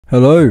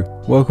Hello,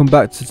 welcome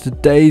back to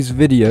today's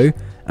video,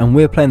 and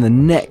we're playing the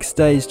next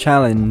day's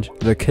challenge,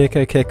 the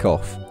Kicker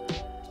Kickoff.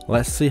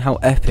 Let's see how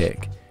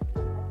epic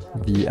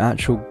the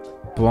actual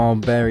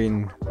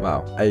barbarian,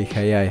 well,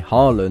 aka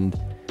Haaland,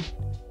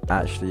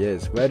 actually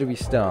is. Where do we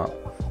start?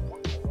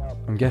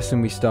 I'm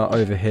guessing we start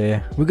over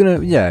here. We're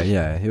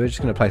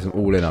just gonna play some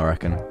all in, I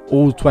reckon.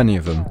 All 20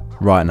 of them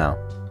right now.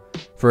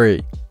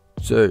 3,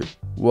 2,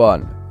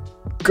 1,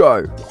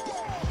 go!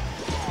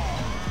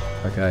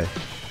 Okay.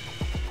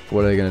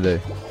 What are they going to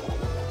do?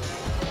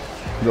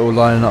 They're all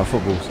lining up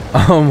footballs.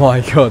 Oh my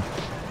god.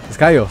 It's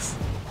chaos.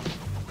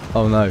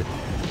 Oh no.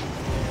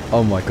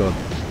 Oh my god.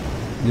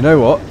 You know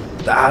what?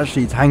 They're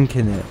actually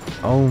tanking it.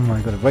 Oh my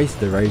god. I've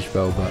wasted the rage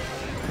spell, but...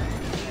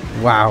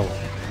 wow.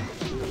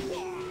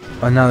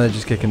 And now they're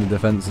just kicking the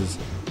defences.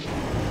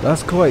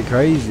 That's quite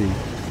crazy.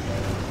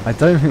 I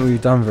don't think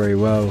we've done very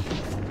well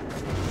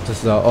to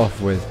start off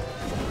with.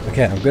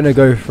 Okay, I'm going to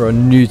go for a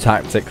new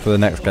tactic for the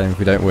next game if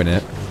we don't win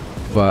it.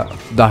 But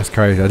that's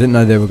crazy. I didn't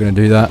know they were going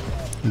to do that.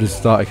 I just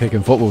started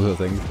kicking footballs at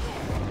things.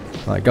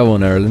 Like, go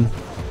on, Haaland.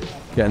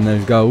 Getting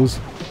those goals.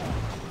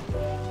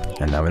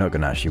 And now we're not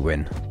going to actually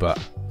win. But,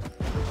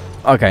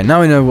 okay,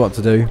 now we know what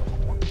to do.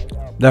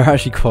 They're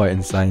actually quite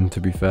insane, to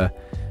be fair.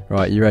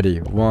 Right, you ready?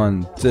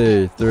 1,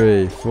 2,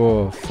 3,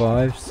 4,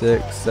 5,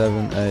 6,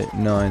 7, 8,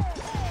 9,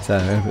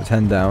 10. We're going to put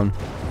 10 down.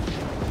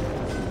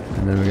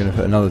 And then we're going to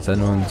put another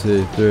 10. 1,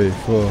 2, 3,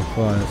 4,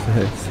 5,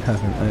 6,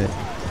 7, 8,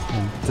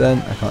 9, 10.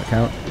 I can't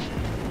count.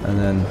 And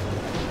then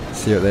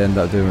see what they end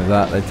up doing with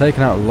that. They've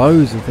taken out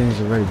loads of things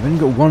already. We've only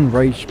got one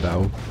rage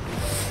spell,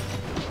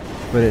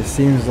 but it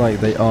seems like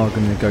they are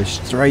going to go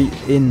straight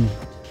in.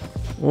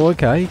 Well,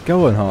 okay,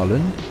 go on,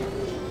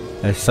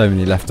 Haaland. There's so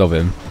many left of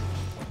him.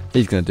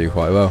 He's going to do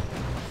quite well.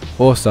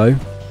 Also,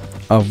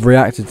 I've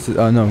reacted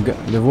to... oh no,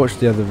 I've watched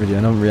the other video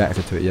and I haven't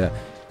reacted to it yet.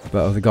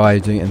 But of the guy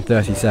doing it in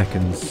 30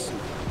 seconds.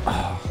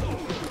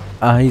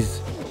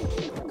 He's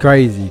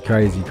crazy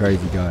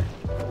guy.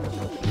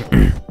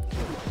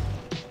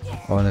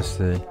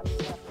 Honestly.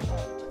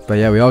 But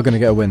yeah, we are going to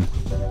get a win.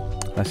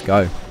 Let's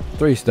go.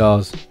 3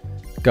 stars.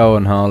 Go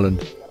on,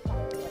 Haaland.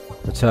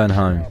 Return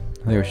home.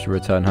 I think we should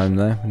return home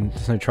there.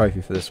 There's no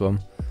trophy for this one.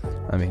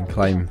 And we can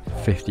claim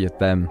 50 of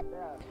them.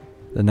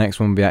 The next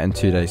one will be out in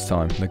 2 days'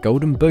 time. The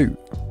Golden Boot.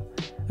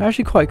 They're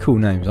actually quite cool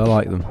names. I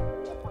like them.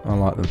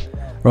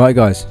 Right,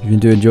 guys. If you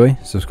do enjoy,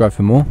 subscribe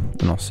for more.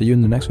 And I'll see you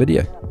in the next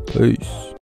video. Peace.